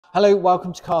Hello,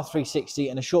 welcome to Car 360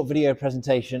 and a short video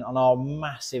presentation on our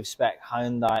massive spec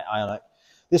Hyundai Ioniq.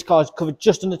 This car is covered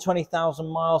just under 20,000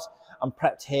 miles and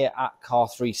prepped here at Car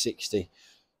 360.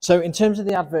 So in terms of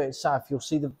the advert itself, you'll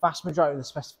see the vast majority of the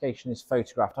specification is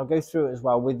photographed. I'll go through it as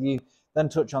well with you, then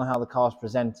touch on how the car is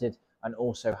presented and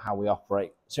also how we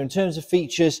operate. So in terms of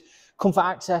features, comfort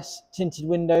access, tinted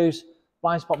windows,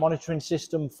 blind spot monitoring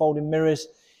system, folding mirrors.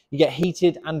 You get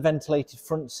heated and ventilated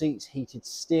front seats, heated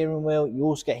steering wheel. You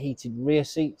also get heated rear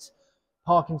seats,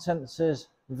 parking sensors,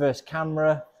 reverse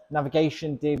camera,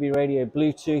 navigation, DAB radio,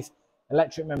 Bluetooth,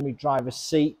 electric memory driver's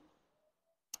seat.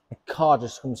 The car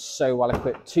just comes so well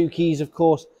equipped. 2 keys, of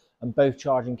course, and both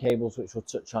charging cables, which we'll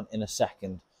touch on in a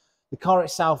second. The car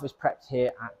itself is prepped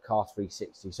here at Car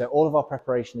 360. So all of our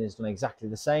preparation is done exactly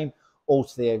the same, all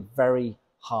to the very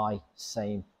high,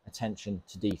 same attention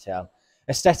to detail.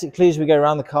 Aesthetically, as we go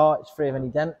around the car, it's free of any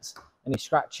dents, any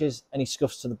scratches, any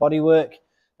scuffs to the bodywork.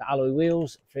 The alloy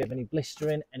wheels, free of any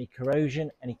blistering, any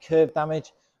corrosion, any curb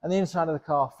damage. And the inside of the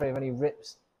car, free of any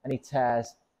rips, any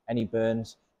tears, any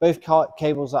burns. Both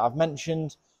cables that I've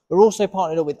mentioned. We're also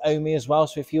partnered up with Omi as well.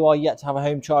 So if you are yet to have a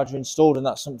home charger installed and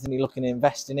that's something you're looking at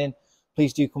investing in,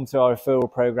 please do come through our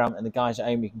referral program and the guys at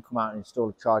Omi can come out and install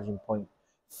a charging point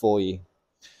for you.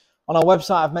 On our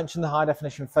website, I've mentioned the high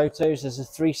definition photos. There's a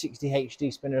 360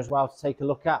 HD spinner as well to take a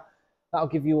look at. That'll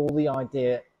give you all the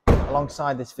idea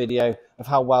alongside this video of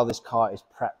how well this car is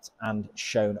prepped and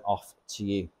shown off to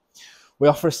you. We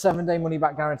offer a 7-day money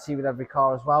back guarantee with every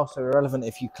car as well. So irrelevant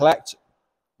if you collect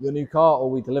your new car or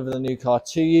we deliver the new car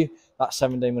to you, that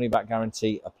 7-day money back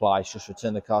guarantee applies. Just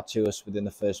return the car to us within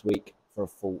the first week for a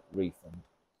full refund.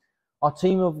 Our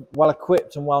team are well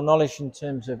equipped and well knowledge in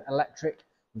terms of electric.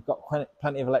 We've got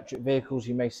plenty of electric vehicles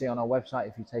you may see on our website.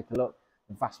 If you take a look,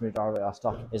 the vast majority of our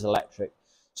stock is electric.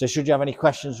 So should you have any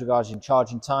questions regarding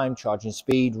charging time, charging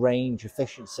speed, range,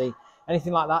 efficiency,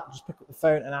 anything like that, just pick up the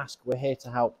phone and ask. We're here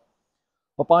to help.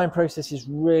 Our buying process is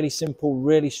really simple,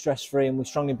 really stress-free, and we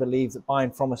strongly believe that buying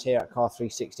from us here at Car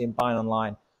 360 and buying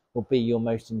online will be your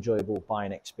most enjoyable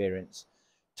buying experience.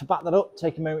 To back that up,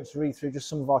 take a moment to read through just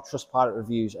some of our Trustpilot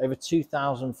reviews. Over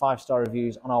 2,000 5-star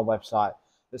reviews on our website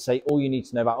that say all you need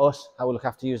to know about us, how we look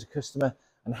after you as a customer,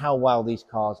 and how well these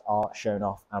cars are shown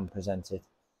off and presented.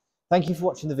 Thank you for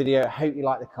watching the video. I hope you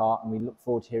like the car, and we look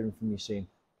forward to hearing from you soon.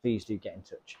 Please do get in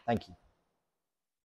touch. Thank you.